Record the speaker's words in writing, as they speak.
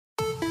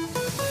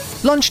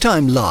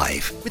Lunchtime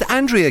Live with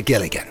Andrea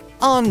Gilligan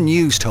on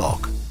News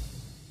Talk.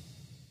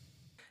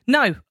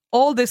 Now,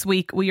 all this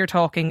week we are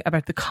talking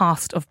about the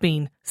cost of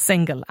being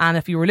single. And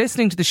if you were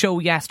listening to the show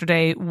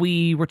yesterday,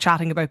 we were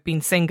chatting about being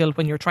single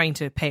when you're trying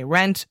to pay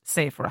rent,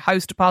 save for a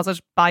house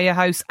deposit, buy a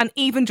house, and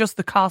even just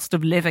the cost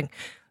of living,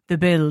 the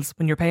bills,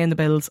 when you're paying the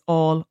bills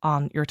all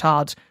on your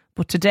Todd.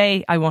 But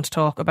today I want to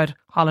talk about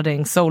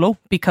holidaying solo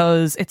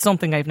because it's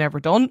something I've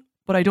never done,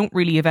 but I don't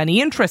really have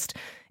any interest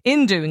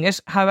in doing it.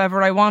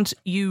 However, I want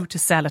you to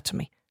sell it to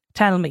me.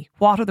 Tell me,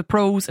 what are the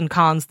pros and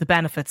cons, the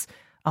benefits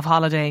of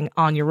holidaying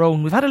on your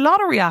own? We've had a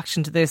lot of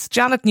reaction to this.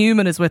 Janet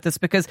Newenham is with us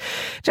because,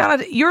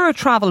 Janet, you're a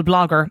travel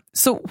blogger.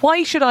 So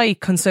why should I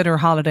consider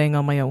holidaying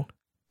on my own?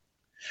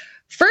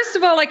 First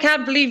of all, I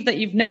can't believe that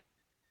you've...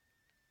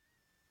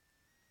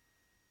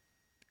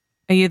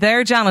 Are you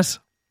there, Janet?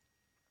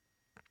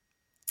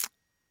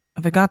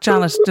 Have I got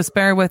Janet? Just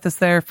bear with us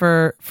there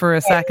for a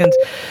second.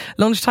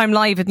 Lunchtime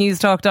Live at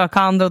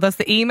newstalk.com, though. That's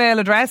the email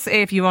address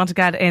if you want to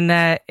get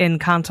in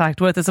contact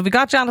with us. Have we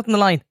got Janet on the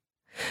line?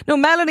 No,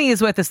 Melanie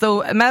is with us,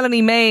 though.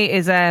 Melanie May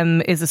is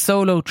a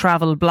solo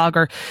travel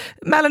blogger.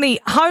 Melanie,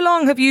 how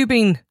long have you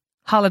been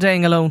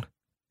holidaying alone?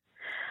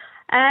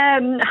 I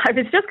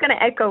was just going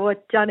to echo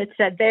what Janet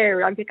said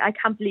there. I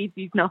can't believe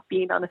you've not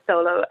been on a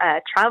solo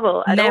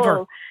travel at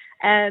all.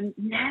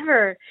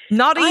 Never.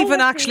 Not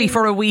even actually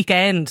for a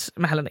weekend,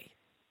 Melanie.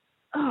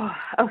 Oh,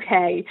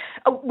 okay.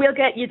 Oh, we'll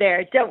get you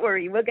there. Don't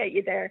worry, we'll get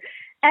you there.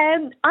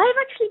 I've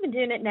actually been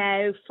doing it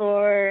now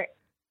for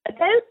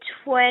about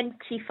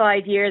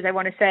 25 years, I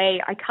want to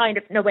say.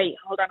 No, wait,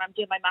 hold on, I'm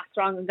doing my maths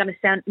wrong. I'm going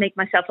to make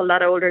myself a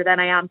lot older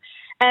than I am.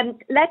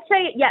 Let's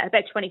say,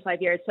 about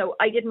 25 years. So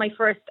I did my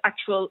first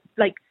actual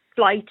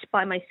flight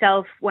by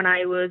myself when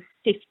I was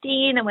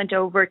 15. I went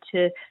over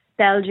to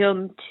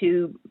Belgium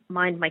to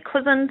mind my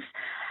cousins.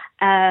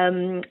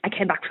 I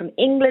came back from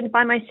England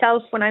by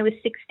myself when I was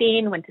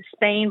 16, went to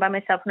Spain by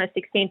myself when I was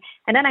 16,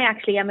 and then I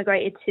actually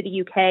emigrated to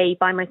the UK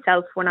by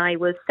myself when I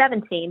was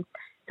 17.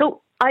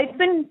 So I've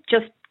been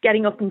just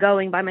getting up and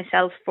going by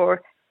myself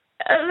for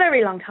a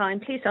very long time.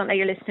 Please don't let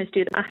your listeners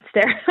do the maths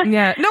there.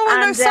 Yeah.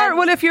 No, sorry.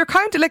 Well, if you're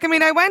counting,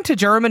 I went to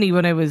Germany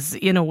when I was,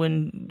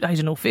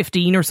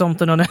 15 or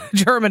something on a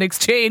German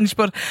exchange,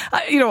 but,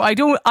 I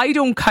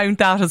don't count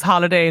that as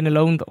holidaying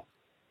alone, though.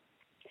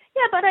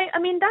 Yeah, but I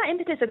mean, that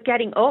impetus of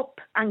getting up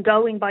and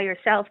going by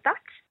yourself,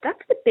 that's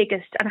the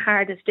biggest and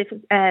hardest,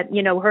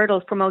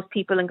 hurdles for most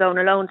people in going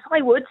alone. So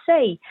I would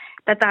say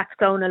that that's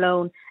going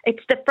alone.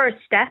 It's the first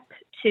step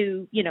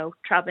to,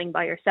 traveling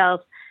by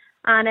yourself.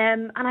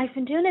 And I've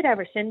been doing it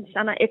ever since.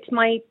 And it's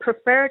my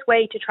preferred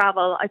way to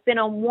travel. I've been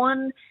on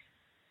one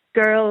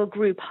girl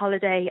group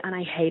holiday and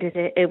I hated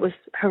it. It was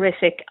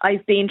horrific.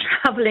 I've been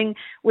traveling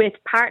with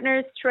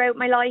partners throughout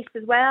my life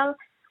as well.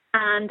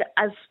 And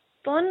as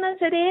fun as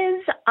it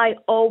is, I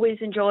always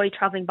enjoy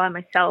traveling by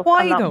myself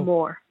a lot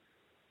more.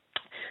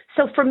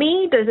 So for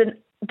me,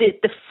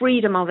 the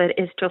freedom of it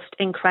is just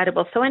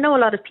incredible. So I know a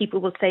lot of people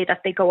will say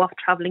that they go off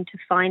traveling to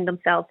find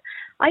themselves.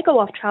 I go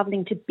off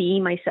traveling to be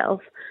myself.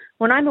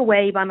 When I'm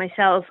away by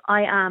myself,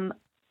 I am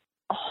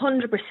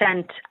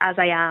 100% as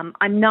I am.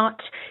 I'm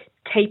not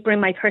tapering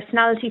my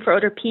personality for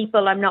other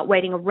people. I'm not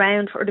waiting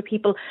around for other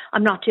people.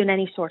 I'm not doing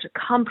any sort of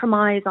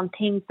compromise on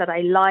things that I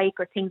like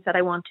or things that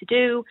I want to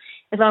do.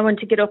 If I want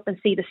to get up and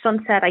see the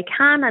sunset, I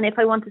can. And if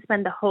I want to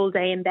spend the whole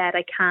day in bed,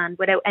 I can,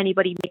 without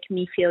anybody making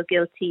me feel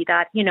guilty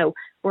that,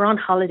 we're on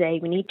holiday.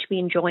 We need to be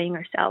enjoying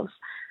ourselves.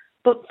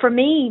 But for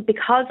me,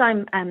 because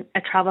I'm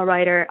a travel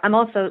writer, I'm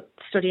also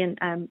studying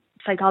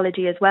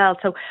psychology as well.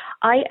 So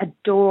I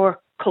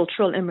adore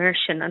cultural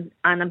immersion and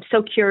I'm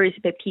so curious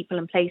about people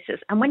and places.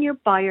 And when you're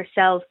by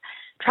yourself,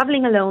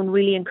 traveling alone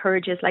really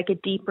encourages a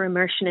deeper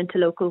immersion into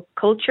local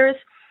cultures.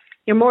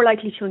 You're more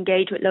likely to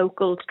engage with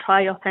locals,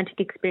 try authentic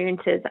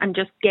experiences and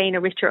just gain a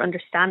richer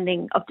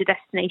understanding of the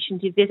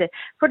destinations you visit,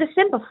 for the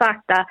simple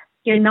fact that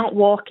you're not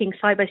walking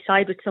side by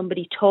side with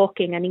somebody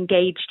talking and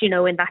engaged, in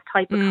that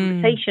type of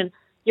conversation.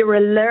 You're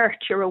alert,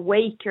 you're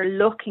awake, you're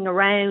looking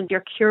around,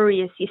 you're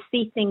curious, you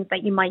see things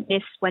that you might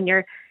miss when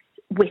you're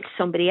with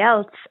somebody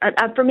else.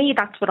 And for me,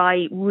 that's what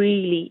I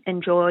really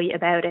enjoy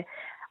about it.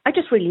 I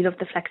just really love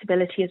the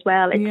flexibility as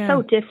well. It's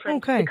so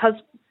different because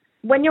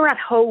when you're at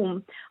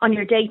home on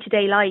your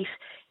day-to-day life,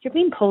 you're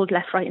being pulled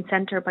left, right and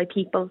centre by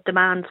people's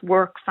demands,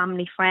 work,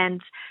 family,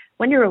 friends.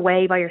 When you're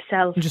away by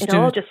yourself,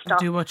 all just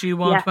stops. Do what you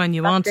want when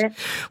you want.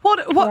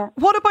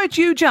 What about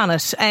you,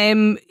 Janet?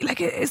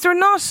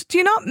 Do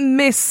you not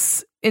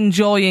miss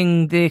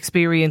enjoying the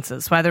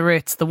experiences, whether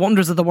it's the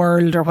wonders of the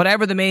world or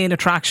whatever the main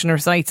attraction or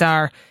sites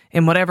are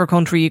in whatever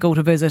country you go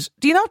to visit?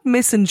 Do you not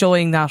miss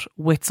enjoying that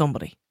with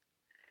somebody?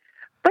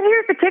 But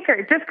here's the kicker.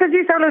 Just because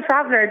you're a solo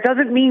traveller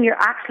doesn't mean you're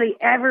actually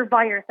ever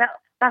by yourself.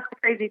 That's the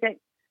crazy thing.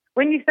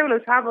 When you solo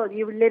travel,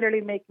 you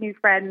literally make new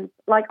friends,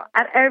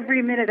 at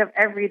every minute of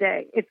every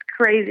day. It's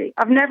crazy.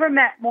 I've never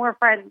met more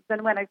friends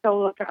than when I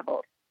solo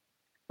traveled.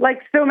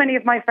 So many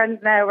of my friends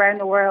now around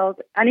the world,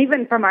 and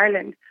even from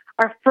Ireland,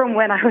 are from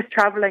when I was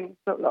travelling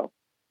solo.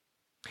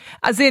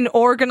 As in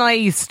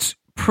organised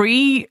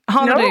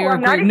pre-holiday No, or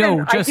I'm not group? No,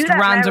 even- I just do that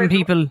now random as-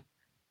 people.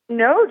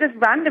 No, just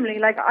randomly.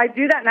 Like, I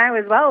do that now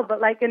as well, but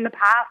like in the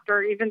past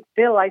or even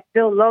still, I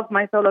still love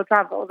my solo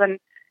travels. And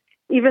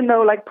even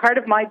though like part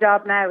of my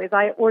job now is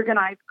I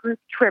organize group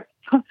trips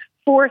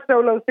for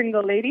solo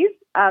single ladies,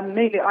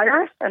 mainly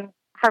Irish, and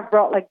have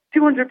brought like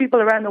 200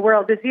 people around the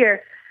world this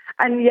year.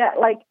 And yet,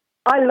 like,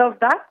 I love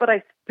that, but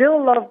I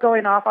still love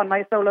going off on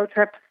my solo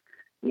trips,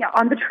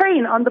 on the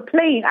train, on the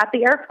plane, at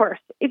the airport.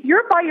 If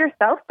you're by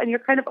yourself and you're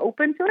kind of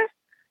open to it,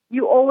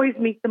 you always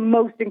meet the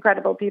most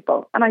incredible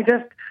people. And I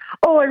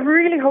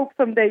really hope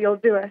someday you'll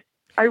do it.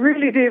 I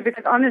really do,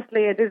 because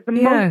honestly, it is the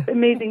most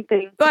amazing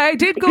thing. But I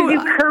did go. It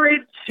gives you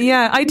courage.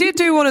 Yeah, I did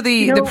do one of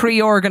the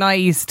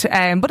pre-organised,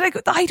 but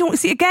I don't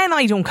see. Again,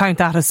 I don't count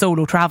that as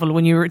solo travel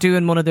when you were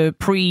doing one of the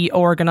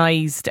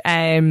pre-organised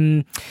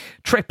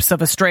trips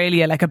of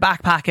Australia, like a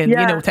backpacking.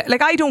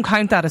 Like I don't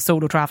count that as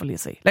solo travel. You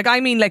see, like I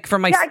mean, like for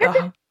my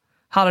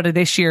holiday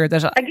this year,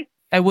 that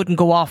I wouldn't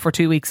go off for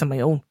 2 weeks on my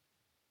own.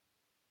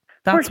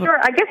 For sure.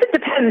 I guess it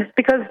depends,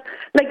 because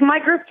like my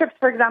group trips,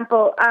 for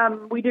example,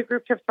 we do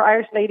group trips for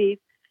Irish ladies.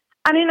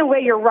 And in a way,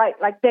 you're right.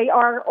 Like they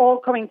are all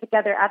coming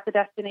together at the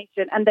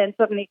destination, and then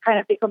suddenly kind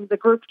of becomes a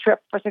group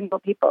trip for single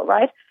people,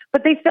 right?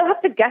 But they still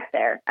have to get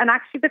there. And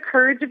actually the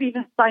courage of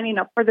even signing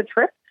up for the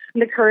trip,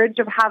 and the courage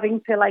of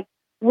having to like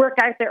work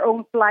out their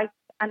own flights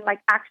and like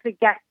actually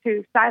get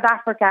to South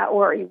Africa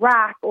or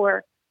Iraq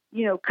or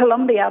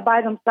Colombia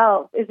by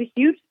themselves is a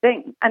huge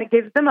thing. And it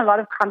gives them a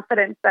lot of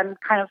confidence and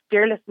kind of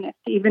fearlessness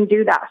to even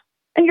do that.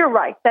 And you're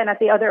right. Then at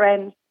the other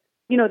end,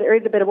 there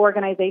is a bit of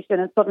organization,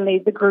 and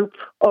suddenly the group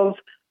of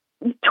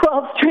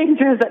 12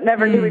 strangers that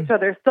never knew each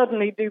other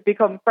suddenly do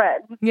become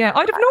friends. Yeah,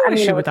 I'd have no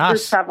issue with that.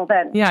 Group travel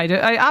then. Yeah,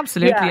 I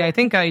absolutely. Yeah. I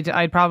think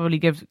I'd probably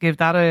give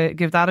that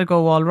a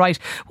go. All right.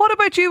 What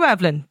about you,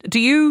 Evelyn? Do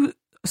you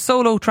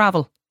solo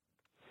travel?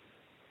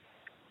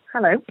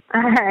 Hello.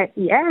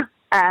 Yeah.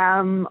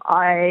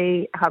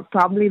 I have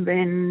probably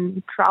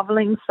been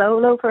traveling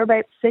solo for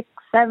about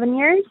 6-7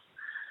 years.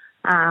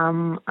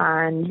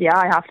 And yeah,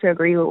 I have to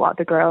agree with what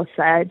the girl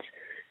said.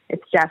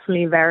 It's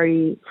definitely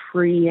very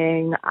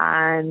freeing,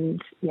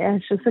 and yeah,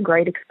 it's just a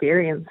great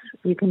experience.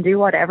 You can do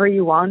whatever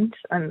you want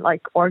and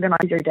like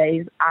organize your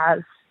days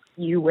as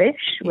you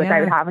wish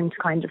without having to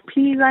kind of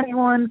please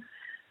anyone,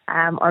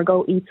 or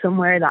go eat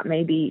somewhere that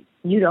maybe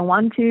you don't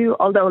want to.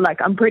 Although like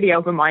I'm pretty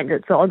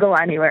open-minded, so I'll go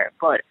anywhere,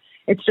 but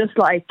it's just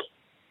like,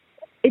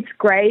 it's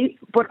great.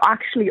 But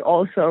actually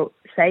also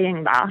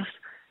saying that,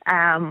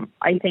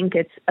 I think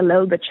it's a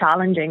little bit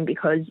challenging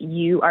because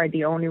you are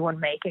the only one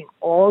making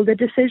all the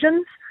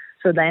decisions.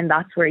 So then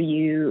that's where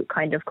you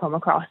kind of come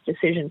across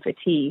decision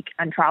fatigue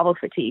and travel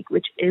fatigue,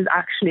 which is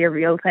actually a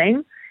real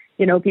thing.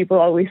 People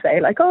always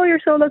say like, oh, you're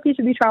so lucky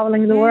to be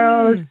traveling the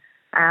world.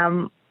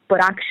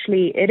 But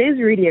actually it is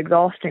really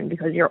exhausting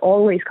because you're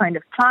always kind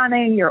of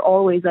planning, you're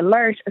always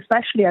alert,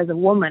 especially as a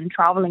woman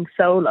traveling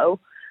solo.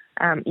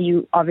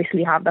 You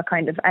obviously have that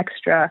kind of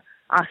extra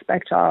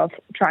aspect of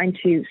trying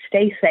to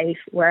stay safe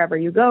wherever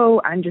you go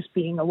and just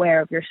being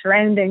aware of your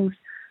surroundings.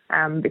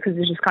 Because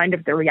it's just kind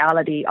of the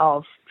reality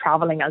of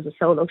traveling as a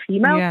solo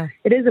female. Yeah.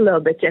 It is a little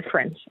bit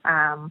different.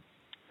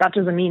 That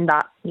doesn't mean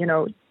that,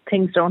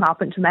 things don't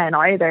happen to men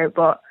either.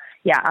 But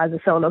yeah, as a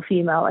solo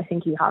female, I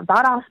think you have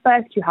that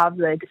aspect. You have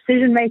the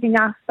decision-making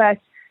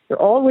aspect. You're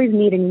always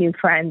meeting new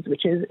friends,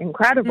 which is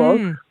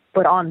incredible.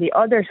 But on the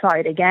other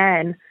side,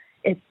 again,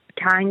 it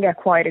can get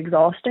quite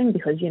exhausting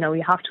because, you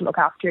have to look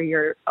after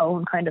your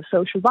own kind of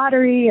social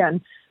battery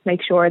and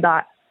make sure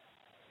that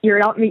you're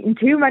not meeting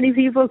too many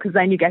people because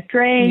then you get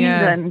drained.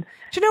 Yeah. And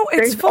do you know,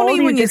 it's funny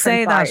when you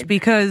say that,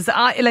 because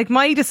I like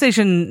my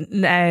decision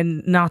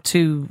not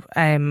to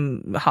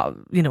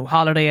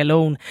holiday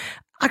alone.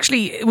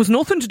 Actually, it was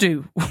nothing to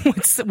do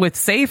with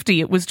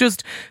safety. It was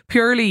just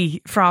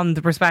purely from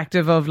the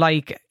perspective of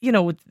like,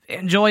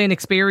 enjoying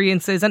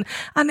experiences and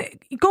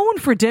going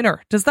for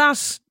dinner. Does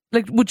that,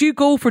 like, would you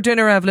go for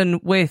dinner, Evelyn,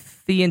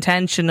 with the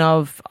intention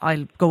of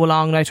I'll go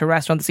along now to a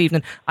restaurant this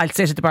evening, I'll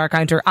sit at the bar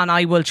counter and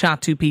I will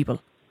chat to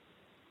people?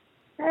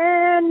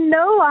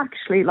 No,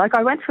 actually. Like,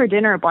 I went for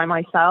dinner by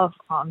myself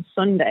on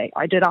Sunday.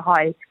 I did a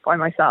hike by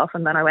myself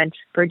and then I went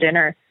for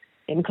dinner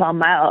in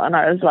Clonmel, and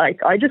I was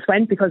like, I just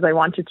went because I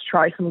wanted to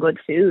try some good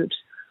food.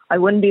 I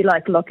wouldn't be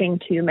like looking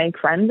to make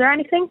friends or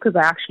anything because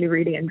I actually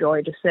really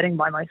enjoy just sitting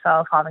by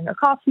myself having a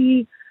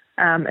coffee,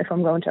 if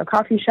I'm going to a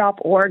coffee shop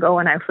or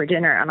going out for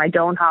dinner, and I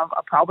don't have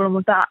a problem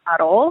with that at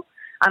all.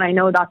 And I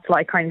know that's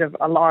like kind of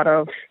a lot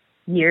of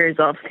years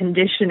of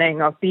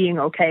conditioning of being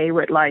okay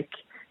with like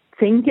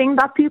thinking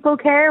that people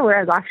care,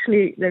 whereas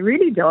actually they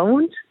really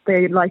don't.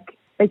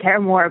 They care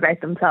more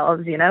about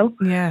themselves,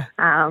 Yeah.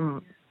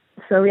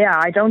 So yeah,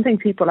 I don't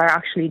think people are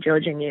actually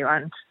judging you,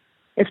 and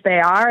if they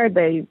are,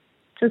 they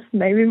just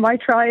maybe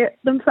might try it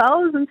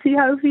themselves and see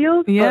how it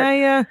feels.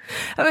 Yeah.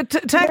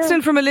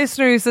 Texting from a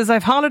listener who says,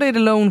 I've holidayed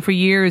alone for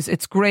years.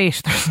 It's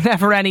great. There's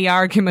never any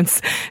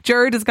arguments.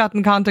 Jared has got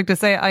in contact to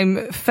say,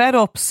 I'm fed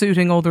up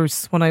suiting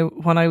others when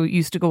I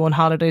used to go on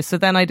holidays. So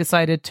then I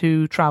decided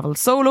to travel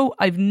solo.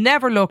 I've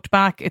never looked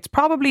back. It's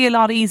probably a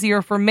lot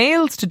easier for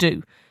males to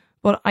do,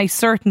 but I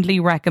certainly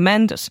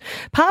recommend it.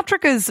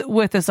 Patrick is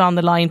with us on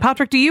the line.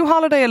 Patrick, do you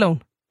holiday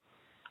alone?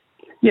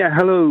 Yeah,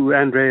 hello,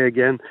 Andrea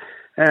again.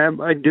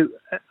 I do.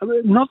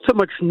 Not so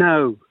much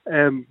now,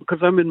 because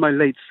I'm in my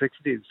late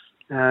 60s.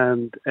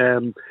 And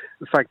in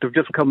fact, I've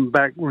just come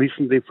back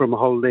recently from a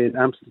holiday in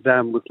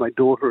Amsterdam with my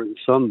daughter and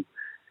son.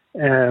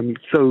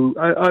 So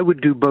I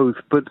would do both.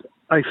 But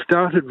I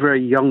started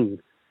very young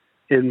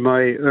in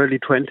my early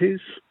 20s,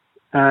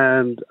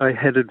 and I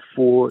headed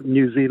for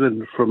New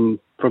Zealand from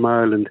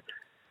Ireland.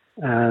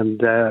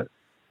 And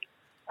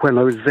when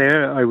I was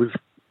there, I was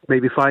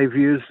maybe 5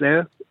 years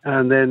there,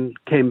 and then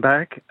came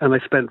back, and I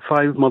spent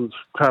 5 months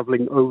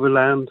travelling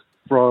overland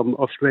from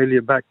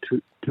Australia back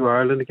to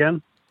Ireland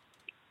again.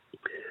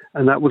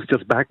 And that was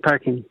just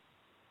backpacking.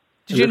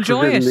 Did you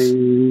enjoy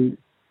it?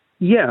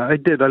 Yeah, I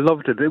did. I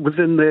loved it. It was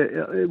in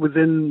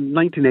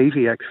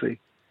 1980, actually.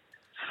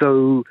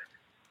 So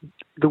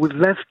there was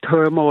less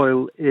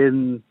turmoil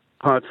in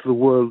parts of the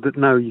world that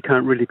now you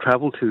can't really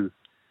travel to.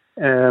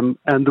 And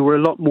there were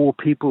a lot more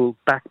people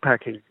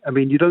backpacking. I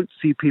mean, you don't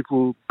see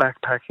people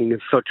backpacking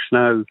as such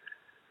now.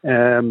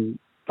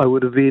 I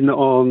would have been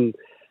on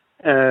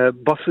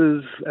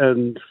buses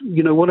and,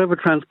 whatever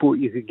transport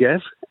you could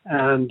get.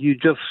 And you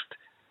just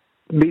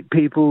meet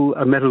people.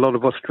 I met a lot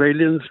of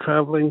Australians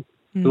traveling,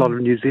 a lot of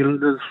New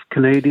Zealanders,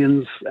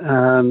 Canadians,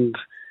 and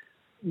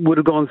would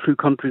have gone through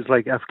countries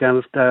like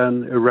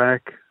Afghanistan,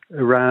 Iraq,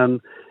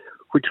 Iran,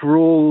 which were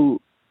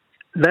all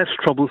less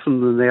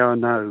troublesome than they are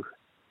now.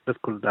 Let's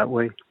put it that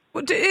way.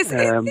 Is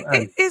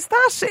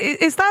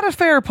that a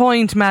fair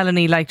point,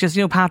 Melanie? Like, just,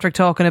 Patrick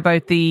talking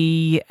about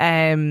the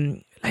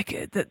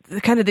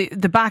the kind of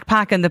the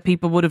backpacking that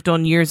people would have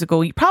done years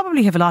ago. You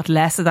probably have a lot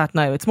less of that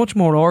now. It's much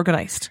more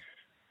organised.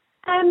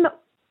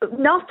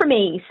 Not for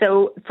me.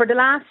 So for the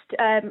last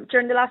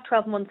during the last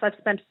 12 months, I've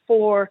spent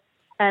 4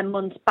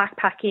 months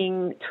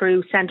backpacking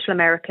through Central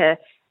America.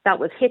 That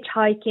was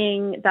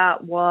hitchhiking,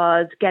 that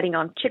was getting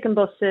on chicken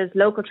buses,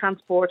 local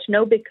transport,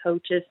 no big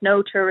coaches,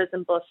 no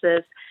tourism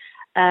buses,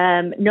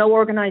 no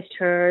organised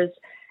tours.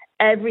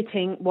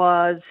 Everything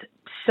was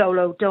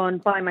solo, done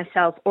by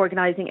myself,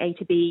 organising A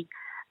to B.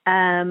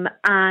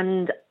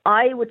 And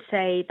I would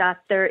say that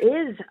there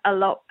is a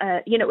lot,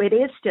 it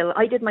is still,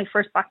 I did my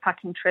first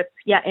backpacking trip,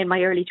 in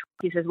my early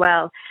 20s as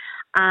well.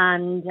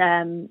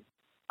 And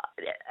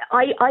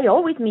I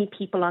always meet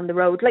people on the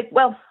road,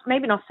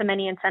 maybe not so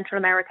many in Central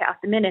America at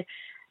the minute,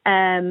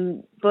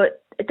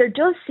 but there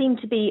does seem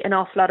to be an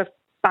awful lot of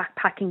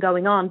backpacking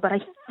going on. But I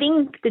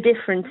think the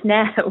difference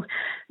now,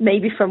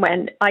 maybe from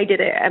when I did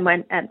it and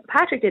when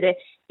Patrick did it,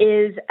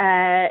 is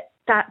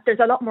that there's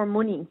a lot more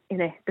money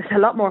in it. There's a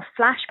lot more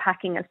flash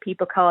packing, as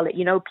people call it.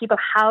 People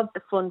have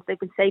the funds, they've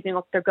been saving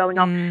up, they're going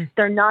on.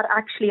 They're not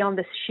actually on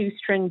this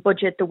shoestring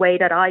budget the way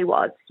that I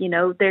was.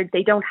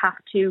 They don't have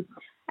to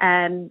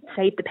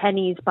save the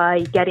pennies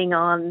by getting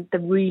on the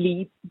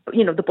really,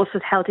 the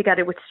buses held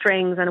together with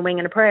strings and a wing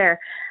and a prayer.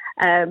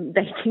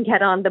 They can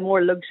get on the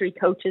more luxury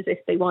coaches if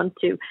they want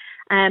to.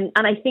 And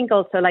I think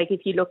also,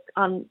 if you look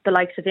on the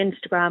likes of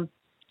Instagram,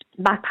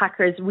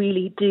 backpackers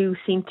really do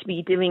seem to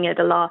be doing it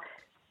a lot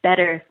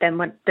better than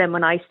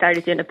when I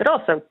started doing it, but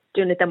also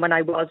doing it than when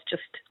I was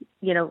just,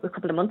 a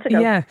couple of months ago.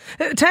 Yeah.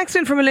 Text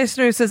in from a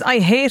listener who says, I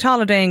hate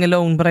holidaying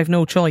alone, but I've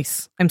no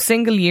choice. I'm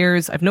single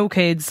years, I've no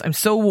kids, I'm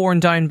so worn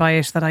down by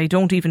it that I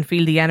don't even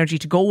feel the energy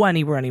to go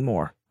anywhere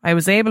anymore. I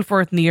was able for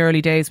it in the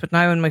early days, but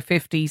now in my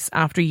 50s,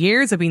 after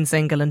years of being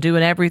single and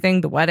doing everything,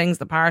 the weddings,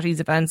 the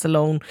parties, events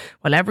alone,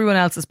 while everyone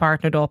else is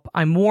partnered up,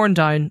 I'm worn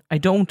down. I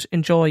don't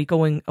enjoy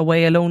going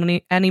away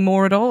alone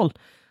anymore at all.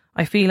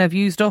 I feel I've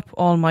used up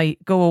all my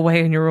go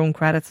away on your own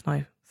credits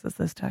now, says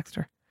this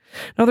texter.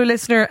 Another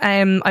listener,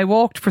 I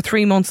walked for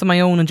 3 months on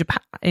my own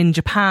in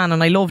Japan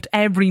and I loved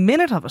every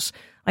minute of it.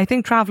 I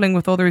think travelling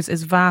with others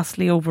is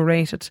vastly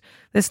overrated.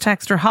 This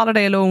texter,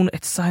 holiday alone,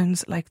 it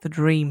sounds like the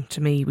dream to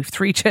me. We've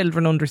 3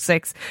 children under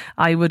 6.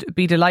 I would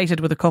be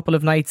delighted with a couple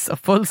of nights of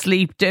full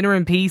sleep, dinner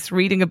in peace,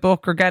 reading a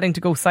book or getting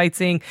to go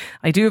sightseeing.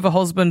 I do have a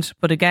husband,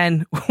 but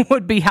again,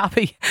 would be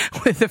happy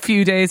with a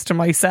few days to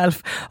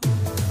myself.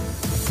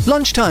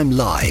 Lunchtime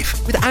Live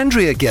with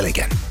Andrea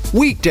Gilligan.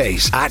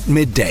 Weekdays at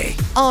midday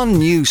on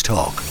News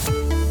Talk.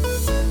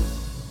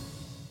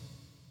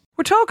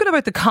 We're talking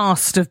about the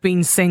cost of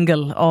being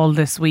single all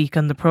this week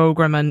on the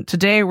programme, and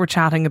today we're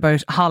chatting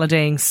about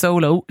holidaying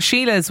solo.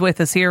 Sheila is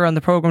with us here on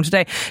the programme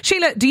today.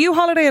 Sheila, do you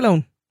holiday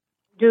alone?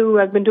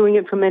 I've been doing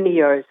it for many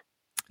years.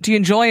 Do you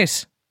enjoy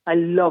it? I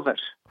love it.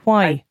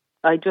 Why?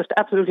 I just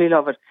absolutely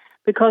love it.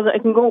 Because I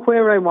can go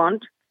where I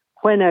want,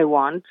 when I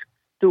want,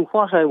 do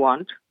what I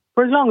want,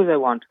 for as long as I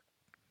want.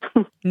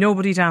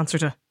 Nobody to answer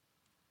to.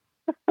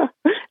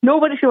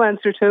 Nobody to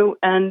answer to.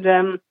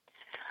 And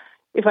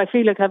if I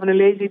feel like having a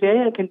lazy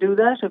day, I can do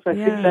that. If I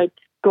feel like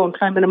going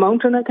climbing a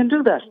mountain, I can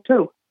do that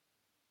too.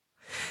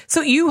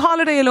 So you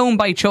holiday alone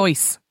by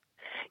choice?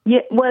 Yeah,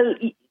 well,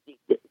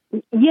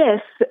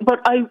 yes, but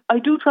I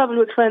do travel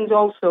with friends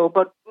also,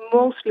 but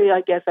mostly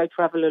I guess I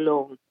travel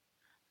alone.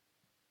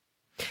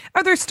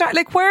 Are there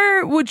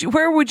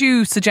where would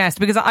you suggest?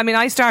 Because I mean,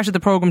 I started the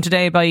programme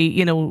today by,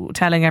 you know,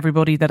 telling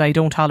everybody that I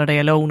don't holiday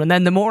alone, and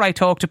then the more I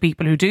talk to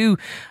people who do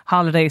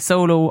holiday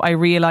solo, I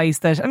realise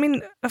that, I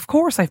mean, of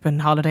course I've been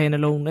holidaying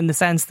alone in the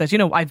sense that, you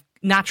know, I've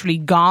naturally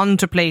gone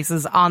to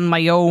places on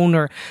my own,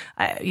 or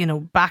you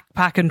know,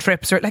 backpacking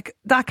trips or like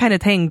that kind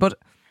of thing. But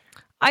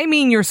I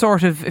mean, you're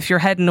sort of, if you're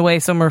heading away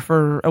somewhere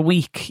for a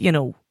week, you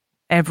know,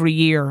 every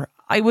year,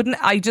 I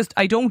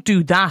don't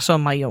do that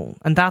on my own,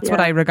 and that's what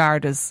I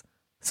regard as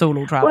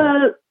solo travel.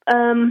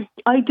 Well,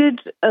 I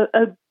did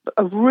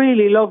a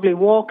really lovely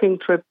walking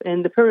trip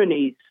in the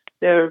Pyrenees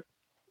there.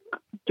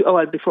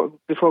 Before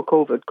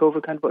COVID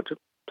kind of put a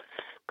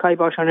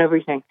kibosh on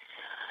everything,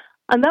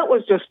 and that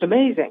was just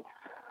amazing.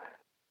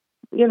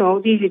 You know,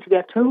 it's easy to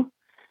get to,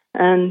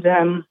 and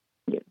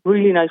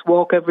really nice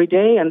walk every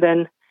day, and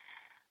then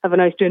have a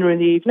nice dinner in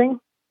the evening.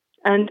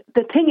 And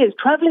the thing is,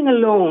 travelling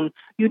alone,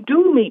 you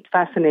do meet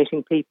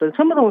fascinating people.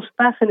 Some of the most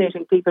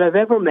fascinating people I've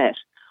ever met,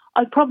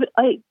 I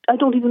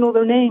don't even know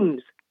their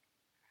names.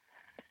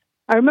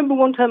 I remember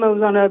one time I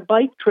was on a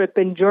bike trip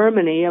in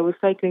Germany. I was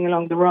cycling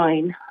along the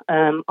Rhine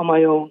on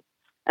my own.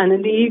 And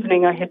in the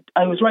evening,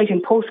 I was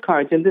writing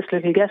postcards in this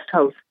little guest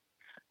house,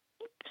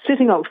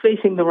 sitting out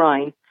facing the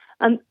Rhine.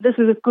 And this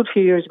is a good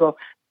few years ago.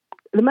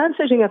 The man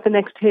sitting at the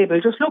next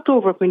table just looked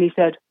over at me and he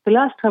said, the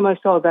last time I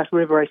saw that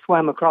river, I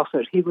swam across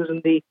it. He was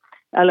in the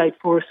Allied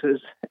forces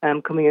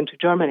coming into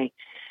Germany.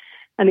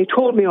 And he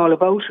told me all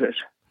about it.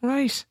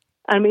 Right.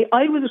 I mean,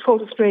 I was a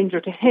total stranger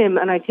to him,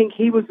 and I think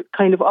he was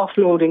kind of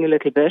offloading a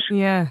little bit.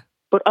 Yeah.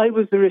 But I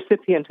was the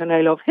recipient, and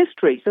I love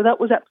history. So that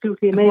was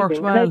absolutely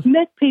amazing. Well. And I've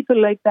met people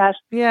like that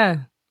Yeah.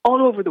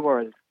 all over the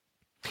world.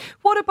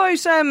 What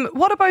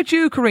about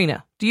you,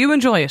 Karina? Do you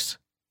enjoy it?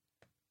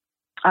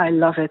 I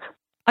love it.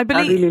 I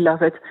really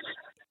love it.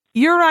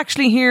 You're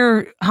actually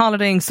here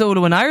holidaying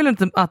solo in Ireland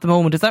at the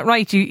moment, is that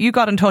right? You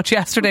got in touch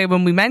yesterday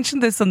when we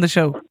mentioned this on the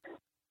show.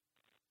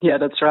 Yeah,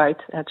 that's right.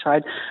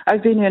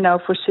 I've been here now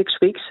for 6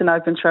 weeks, and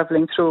I've been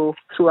travelling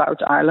throughout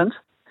Ireland.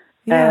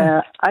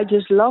 Yeah. I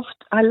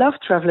love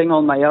travelling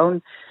on my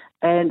own,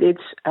 and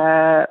it's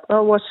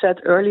was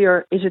said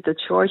earlier, is it a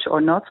choice or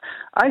not?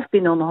 I've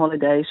been on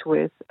holidays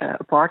with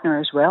a partner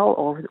as well,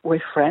 or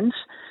with friends,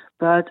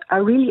 but I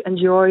really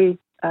enjoy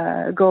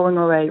going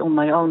away on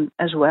my own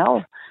as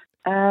well.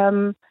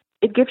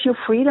 It gives you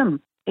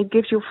freedom. It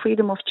gives you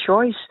freedom of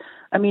choice.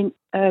 I mean,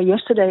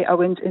 yesterday I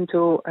went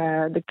into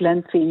the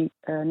Glenfee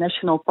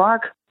National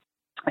Park,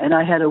 and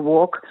I had a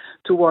walk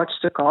towards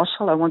the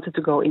castle. I wanted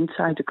to go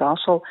inside the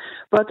castle,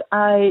 but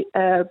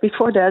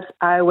before that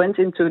I went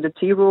into the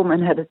tea room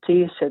and had a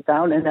tea, sat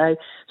down, and I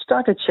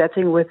started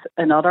chatting with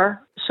another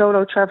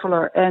solo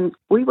traveler, and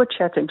we were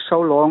chatting so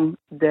long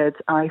that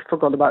I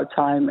forgot about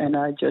time, and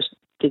I just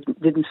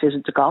didn't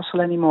visit the castle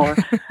anymore.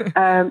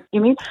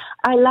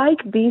 I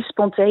like these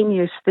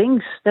spontaneous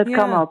things that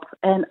come up,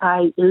 and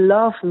I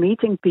love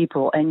meeting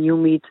people, and you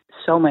meet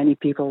so many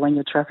people when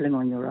you're traveling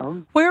on your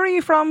own. Where are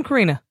you from,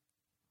 Karina?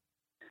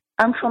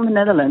 I'm from the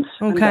Netherlands.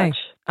 Okay.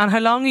 And how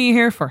long are you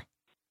here for?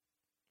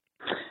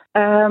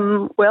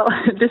 Well,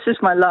 this is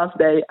my last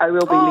day. I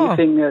will be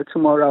leaving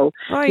tomorrow.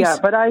 Right. Yeah,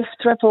 but I've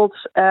traveled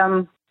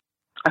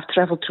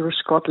through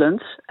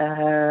Scotland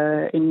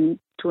in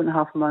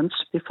 2.5 months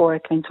before I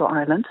came to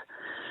Ireland,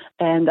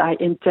 and I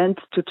intend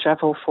to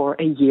travel for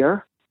a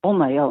year on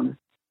my own.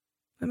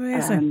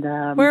 Amazing.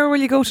 And, where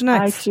will you go to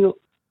next?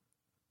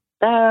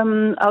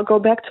 I'll go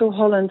back to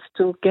Holland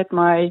to get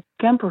my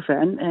camper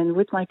van, and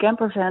with my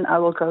camper van I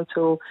will go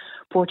to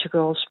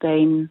Portugal,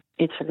 Spain,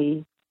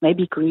 Italy,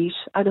 maybe Greece.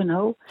 I don't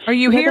know. Are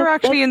you here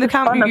actually in the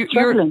camper?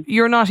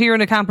 You're not here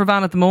in a camper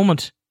van at the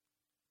moment.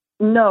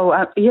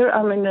 No, here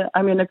I'm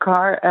in a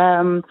car.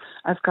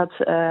 I've got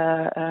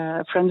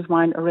a friend of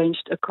mine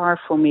arranged a car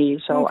for me,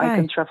 so I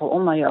can travel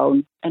on my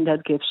own, and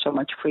that gives so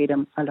much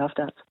freedom. I love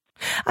that.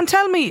 And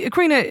tell me,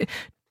 Karina,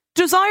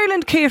 does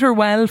Ireland cater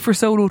well for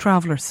solo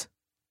travellers?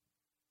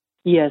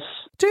 Yes.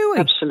 Do we?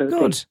 Absolutely.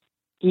 Good.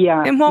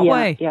 Yeah. In what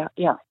way? Yeah.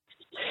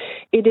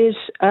 It is.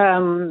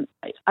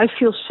 I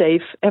feel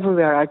safe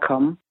everywhere I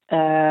come.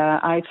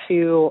 I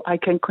feel I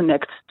can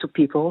connect to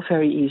people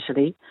very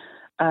easily.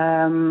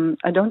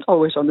 I don't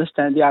always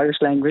understand the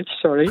Irish language,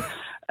 sorry.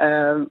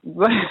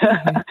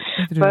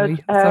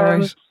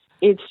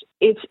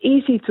 It's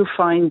easy to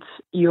find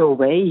your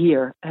way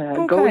here.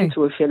 Go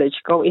into a village,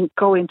 go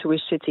into a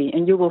city,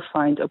 and you will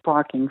find a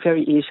parking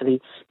very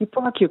easily. You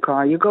park your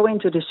car, you go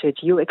into the city,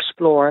 you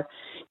explore,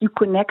 you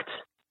connect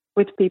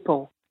with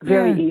people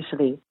very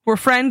easily. We're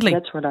friendly.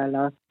 That's what I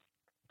love.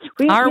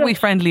 We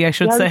friendly, I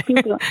should say?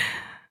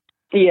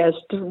 Yes,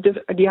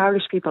 the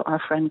Irish people are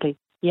friendly.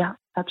 Yeah,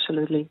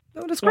 absolutely.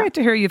 Oh, it's great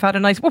to hear you've had a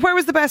nice... Well, where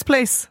was the best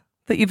place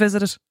that you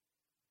visited?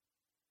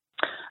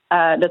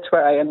 That's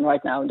where I am right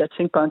now. That's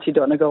in County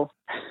Donegal.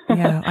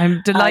 Yeah,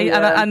 I'm delighted.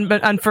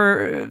 And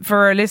for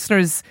our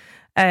listeners,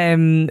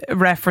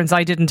 reference.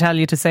 I didn't tell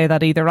you to say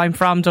that either. I'm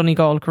from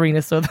Donegal,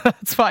 Karina, so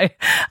that's why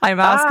I'm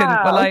asking.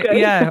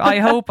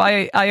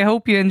 Okay. I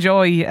hope you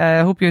enjoy.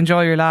 Hope you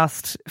enjoy your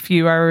last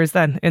few hours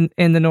then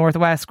in the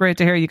northwest. Great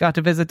to hear you got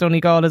to visit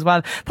Donegal as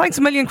well. Thanks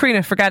a million,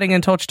 Karina, for getting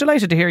in touch.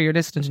 Delighted to hear you're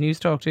listening to News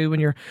Talk too when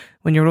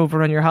you're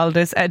over on your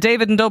holidays.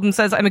 David in Dublin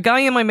says, I'm a guy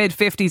in my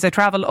mid-50s. I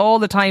travel all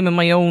the time on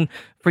my own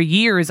for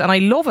years and I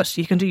love it.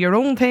 You can do your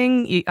own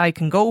thing. I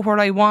can go where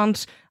I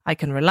want. I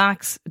can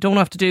relax. Don't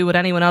have to do what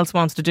anyone else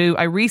wants to do.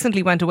 I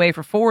recently went away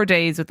for 4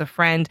 days with a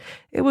friend.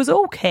 It was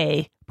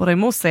okay, but I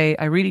must say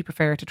I really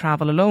prefer to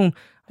travel alone.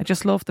 I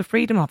just love the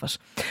freedom of it.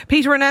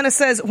 Peter in Ennis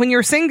says, when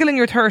you're single in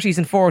your 30s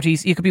and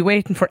 40s, you could be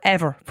waiting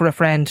forever for a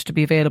friend to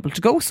be available to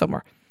go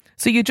somewhere.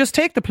 So you just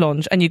take the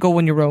plunge and you go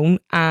on your own,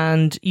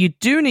 and you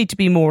do need to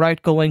be more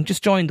outgoing.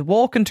 Just join the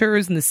walking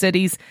tours in the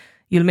cities.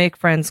 You'll make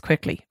friends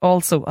quickly.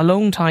 Also,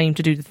 alone time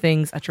to do the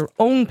things at your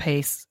own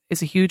pace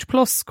is a huge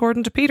plus,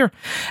 according to Peter.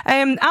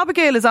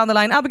 Abigail is on the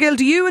line. Abigail,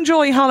 do you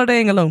enjoy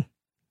holidaying alone?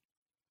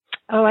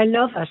 Oh, I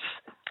love it.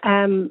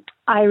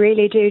 I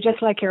really do,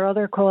 just like your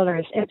other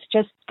callers. It's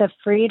just the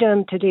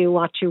freedom to do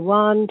what you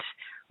want,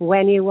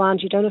 when you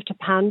want. You don't have to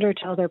pander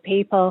to other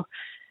people.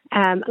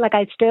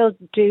 I still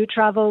do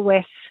travel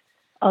with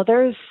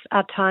others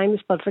at times,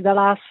 but for the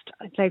last,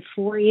 I'd say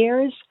 4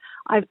 years,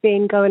 I've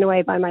been going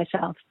away by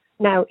myself.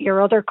 Now,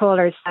 your other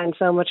callers sound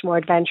so much more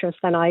adventurous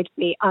than I'd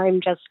be.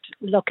 I'm just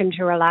looking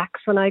to relax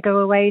when I go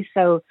away.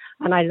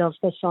 And I love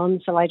the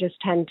sun, so I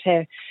just tend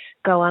to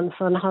go on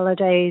fun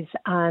holidays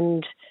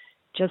and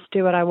just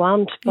do what I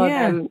want. But,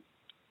 yeah.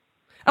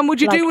 And would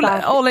you do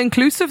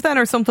all-inclusive then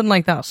or something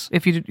like that,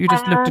 if you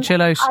just look to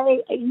chill out?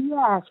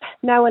 Yes.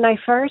 Now, when I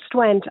first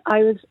went,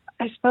 I was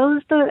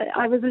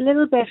a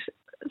little bit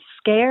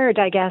scared,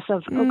 I guess,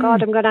 of, oh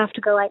God, I'm going to have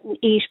to go out and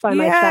eat by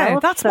myself. Yeah,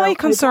 that's my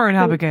concern,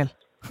 Abigail.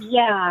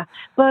 Yeah,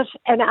 but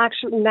in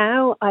actual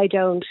now I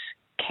don't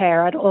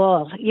care at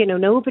all. You know,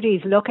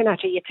 nobody's looking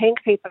at you. You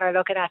think people are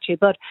looking at you,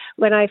 but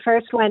when I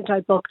first went, I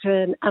booked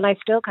in, and I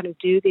still kind of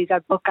do these. I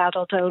book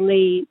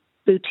adult-only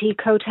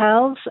boutique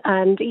hotels,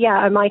 and yeah,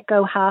 I might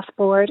go half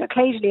board.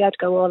 Occasionally, I'd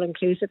go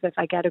all-inclusive if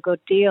I get a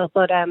good deal,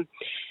 but I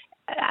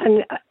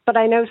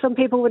know some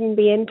people wouldn't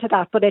be into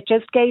that. But it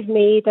just gave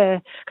me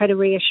the kind of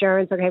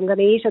reassurance. Okay, I'm going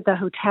to eat at the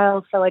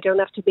hotel, so I don't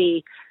have to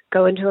be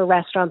going to a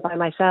restaurant by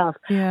myself.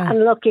 Yeah.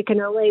 And look, you can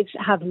always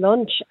have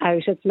lunch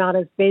out. It's not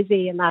as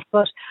busy and that,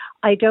 but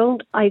I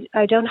don't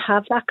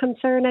have that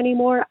concern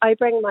anymore. I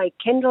bring my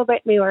Kindle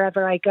with me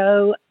wherever I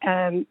go.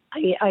 I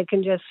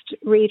can just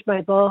read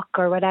my book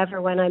or whatever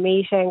when I'm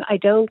eating. I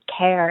don't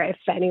care if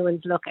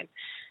anyone's looking.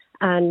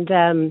 And,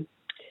 and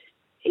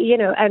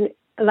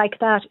like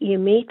that, you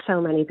meet so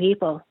many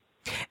people.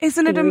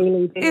 Isn't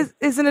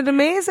it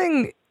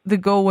amazing the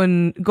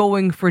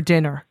going for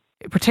dinner?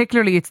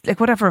 Particularly, it's like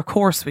whatever, of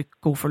course, we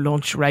go for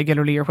lunch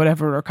regularly or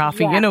whatever, or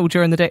coffee,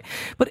 during the day.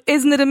 But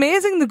isn't it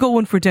amazing the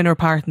going for dinner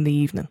part in the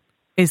evening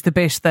is the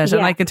bit that,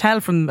 and I can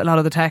tell from a lot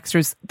of the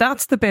texters,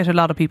 that's the bit a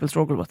lot of people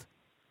struggle with.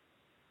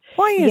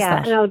 Why is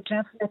that? Yeah, no,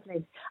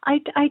 definitely.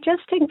 I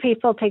just think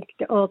people think,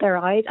 oh, they're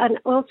right. And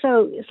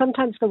also,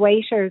 sometimes the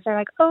waiters are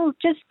like, oh,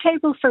 just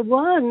table for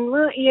one.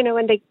 Well,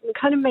 and they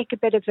kind of make a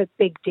bit of a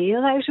big deal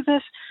out of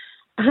it.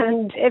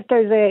 And if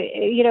there's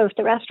if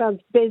the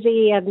restaurant's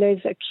busy and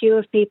there's a queue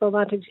of people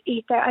wanting to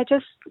eat there, I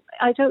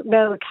don't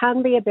know, it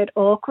can be a bit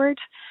awkward.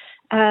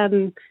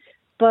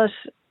 But,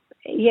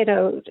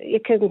 you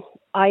can,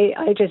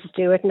 I just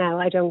do it now.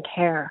 I don't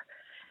care.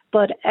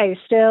 But I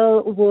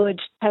still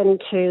would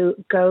tend to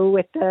go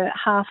with the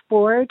half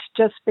board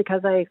just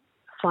because I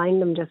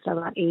find them just a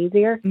lot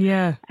easier.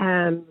 Yeah.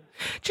 Do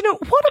you know,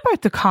 what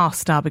about the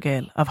cost,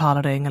 Abigail, of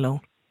holidaying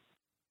alone?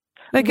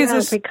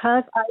 Because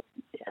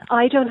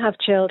I don't have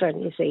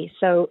children, you see,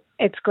 so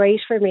it's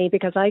great for me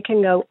because I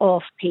can go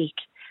off peak.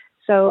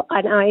 So,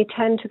 and I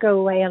tend to go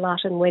away a lot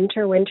in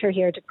winter. Winter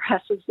here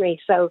depresses me.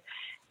 So,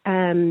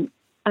 and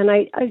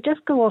I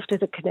just go off to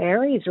the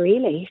Canaries,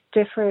 really,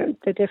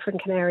 the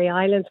different Canary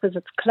Islands, because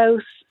it's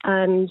close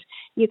and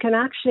you can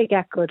actually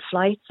get good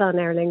flights on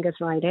Aer Lingus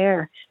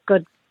Ryanair,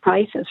 good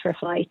prices for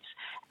flights.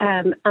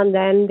 And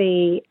then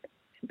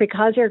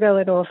because you're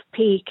going off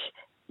peak,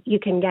 you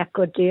can get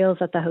good deals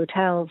at the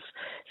hotels.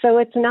 So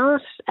it's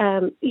not,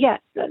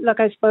 look,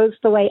 I suppose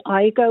the way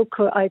I go,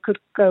 I could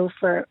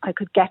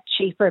get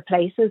cheaper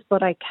places,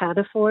 but I can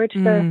afford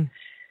the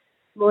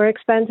more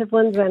expensive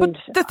ones. And but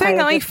the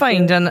thing I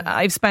find, and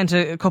I've spent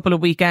a couple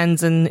of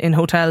weekends in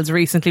hotels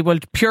recently, well,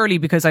 purely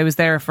because I was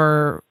there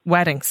for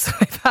weddings.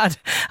 I've had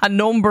a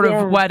number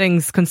of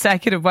weddings,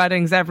 consecutive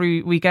weddings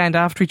every weekend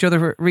after each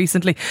other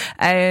recently.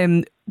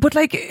 But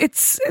like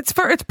it's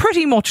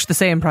pretty much the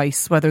same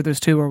price, whether there's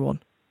two or one.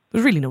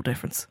 There's really no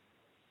difference.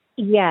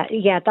 Yeah,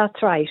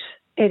 that's right.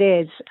 It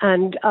is.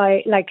 And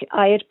I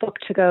had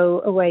booked to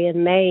go away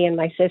in May, and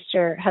my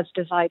sister has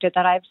decided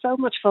that I have so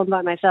much fun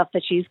by myself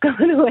that she's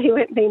going away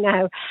with me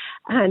now.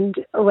 And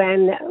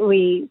when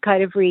we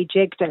kind of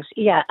rejigged it,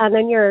 and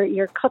then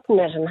you're cutting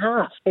it in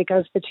half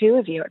because the two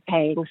of you are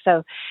paying.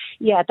 So,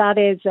 that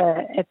is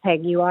a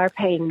thing. You are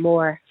paying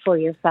more for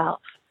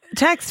yourself.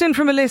 Text in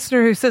from a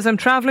listener who says, I'm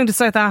travelling to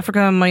South Africa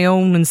on my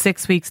own in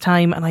 6 weeks'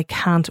 time and I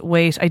can't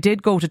wait. I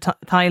did go to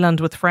Thailand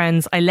with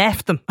friends. I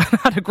left them and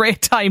had a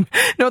great time.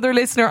 Another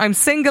listener, I'm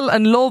single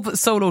and love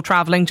solo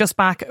travelling. Just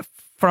back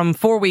from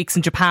 4 weeks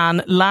in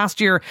Japan. Last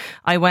year,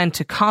 I went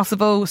to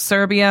Kosovo,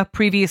 Serbia.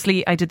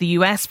 Previously, I did the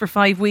US for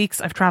 5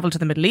 weeks. I've travelled to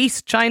the Middle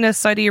East, China,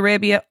 Saudi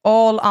Arabia,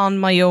 all on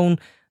my own.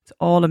 It's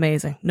all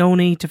amazing. No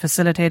need to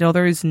facilitate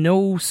others.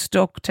 No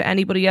stuck to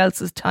anybody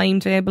else's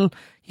timetable.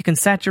 You can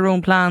set your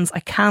own plans. I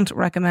can't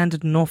recommend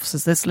it enough,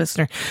 says this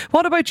listener.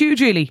 What about you,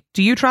 Julie?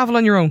 Do you travel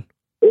on your own?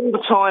 All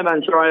the time,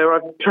 Andrea.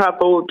 I've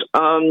travelled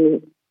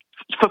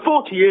for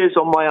 40 years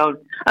on my own.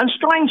 And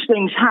strange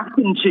things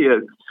happen to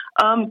you.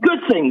 Good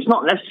things,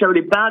 not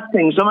necessarily bad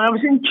things. I mean, I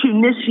was in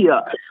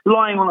Tunisia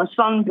lying on a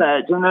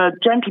sunbed and a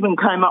gentleman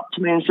came up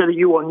to me and said, are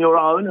you on your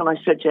own? And I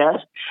said, yes.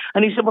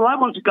 And he said, well, I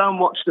want to go and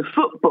watch the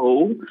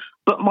football,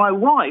 but my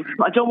wife,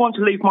 I don't want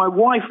to leave my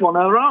wife on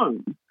her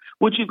own.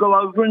 Would you go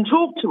over and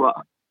talk to her?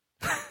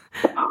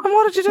 And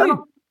what did you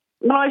do?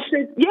 And I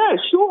said, yeah,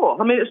 sure.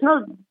 I mean, it's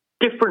no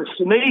difference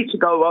to me to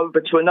go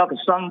over to another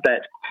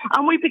sunbed.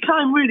 And we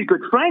became really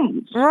good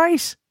friends.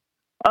 Right.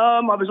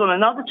 I was on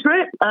another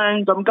trip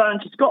and I'm going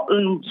to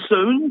Scotland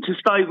soon to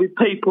stay with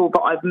people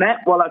that I've met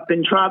while I've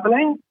been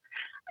travelling.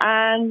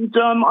 And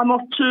I'm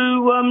off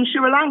to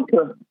Sri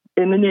Lanka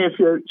in the near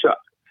future.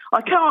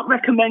 I can't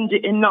recommend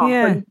it enough.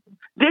 Yeah. And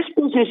this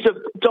business of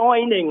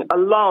dining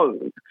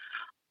alone,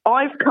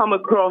 I've come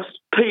across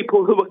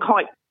people who are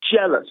quite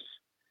jealous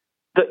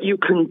that you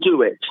can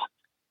do it.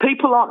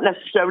 People aren't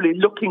necessarily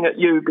looking at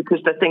you because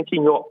they're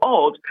thinking you're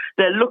odd.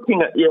 They're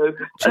looking at you.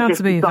 Chance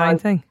to be a fine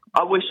thing.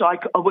 I wish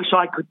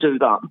I could do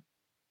that.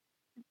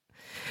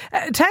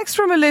 Text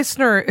from a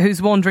listener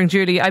who's wondering,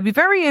 Julie, I'd be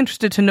very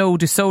interested to know,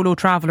 do solo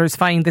travellers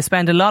find they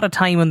spend a lot of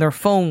time on their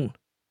phone?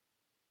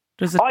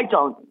 I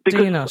don't,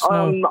 because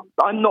No.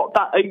 I'm not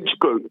that age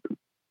group.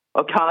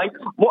 Okay?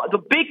 What the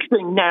big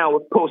thing now,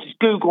 of course, is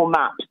Google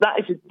Maps. That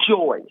is a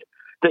joy,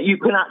 that you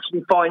can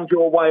actually find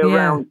your way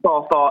around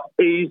far, far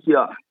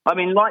easier. I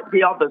mean, like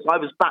the others, I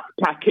was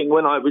backpacking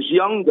when I was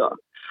younger,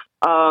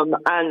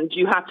 and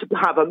you had to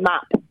have a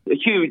map, a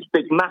huge,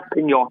 big map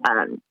in your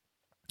hand.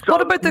 So,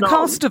 what about the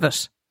cost of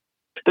it?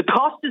 The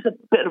cost is a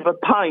bit of a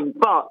pain,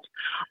 but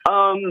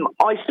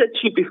I said to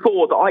you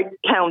before that I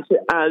count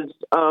it as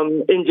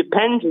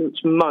independence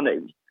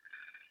money.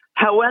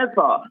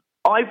 However,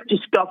 I've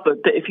discovered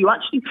that if you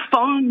actually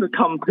phone the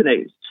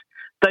companies,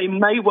 they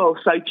may well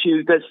say to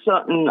you there's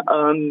certain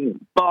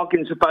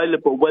bargains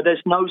available where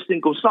there's no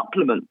single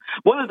supplement.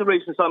 One of the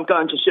reasons I'm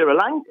going to Sri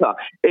Lanka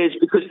is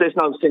because there's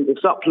no single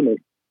supplement.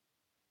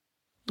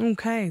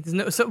 Okay.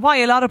 So why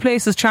a lot of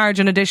places charge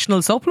an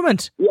additional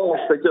supplement? Yes,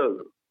 they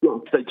do.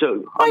 Yes, they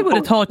do. I would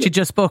have thought you'd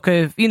just book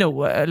a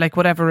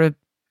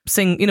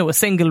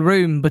single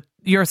room, but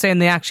you're saying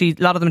they actually,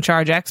 a lot of them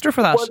charge extra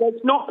for that. Well,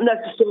 there's not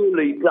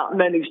necessarily that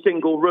many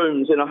single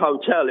rooms in a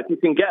hotel if you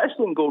can get a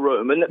single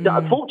room. And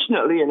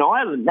unfortunately in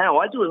Ireland now,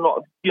 I do a lot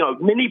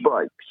of mini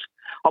breaks.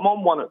 I'm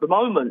on one at the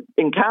moment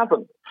in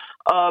Cavan.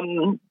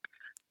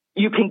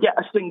 You can get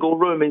a single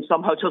room in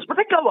some hotels, but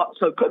they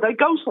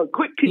go so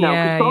quickly now.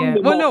 Yeah.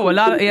 Well, no, a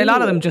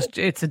lot of them just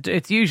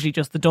it's usually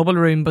just the double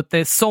room,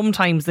 but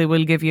sometimes they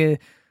will give you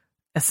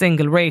a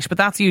single rate, but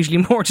that's usually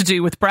more to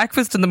do with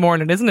breakfast in the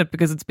morning, isn't it?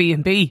 Because it's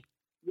B&B.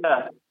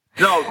 Yeah.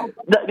 No,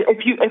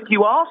 if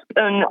you ask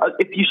and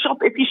if you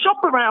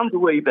shop around a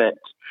wee bit,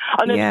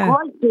 and there's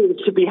great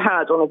deals to be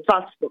had on a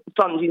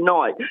Sunday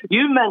night.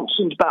 You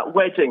mentioned about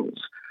weddings.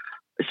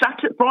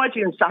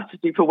 Friday and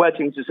Saturday for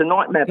weddings is a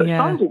nightmare, but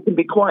Sunday can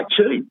be quite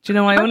cheap. Do you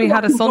know, I only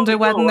had a Sunday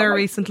wedding there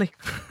recently.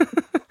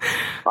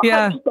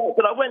 Yeah.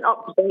 But I went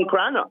up to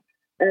Belgrana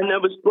and there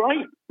was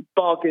great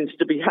bargains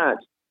to be had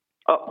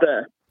up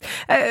there.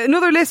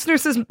 Another listener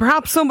says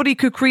perhaps somebody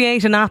could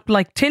create an app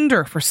like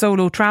Tinder for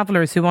solo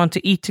travellers who want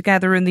to eat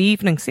together in the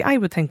evening. See, I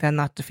would think then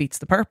that defeats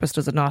the purpose,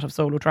 does it not, of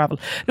solo travel?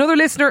 Another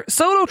listener,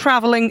 solo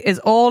travelling is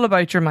all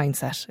about your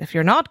mindset. If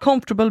you're not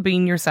comfortable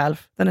being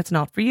yourself, then it's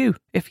not for you.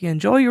 If you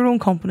enjoy your own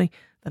company,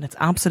 then it's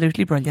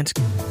absolutely brilliant.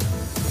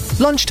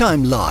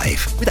 Lunchtime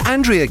Live with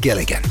Andrea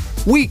Gilligan.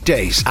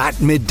 Weekdays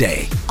at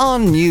midday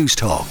on News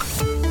Talk.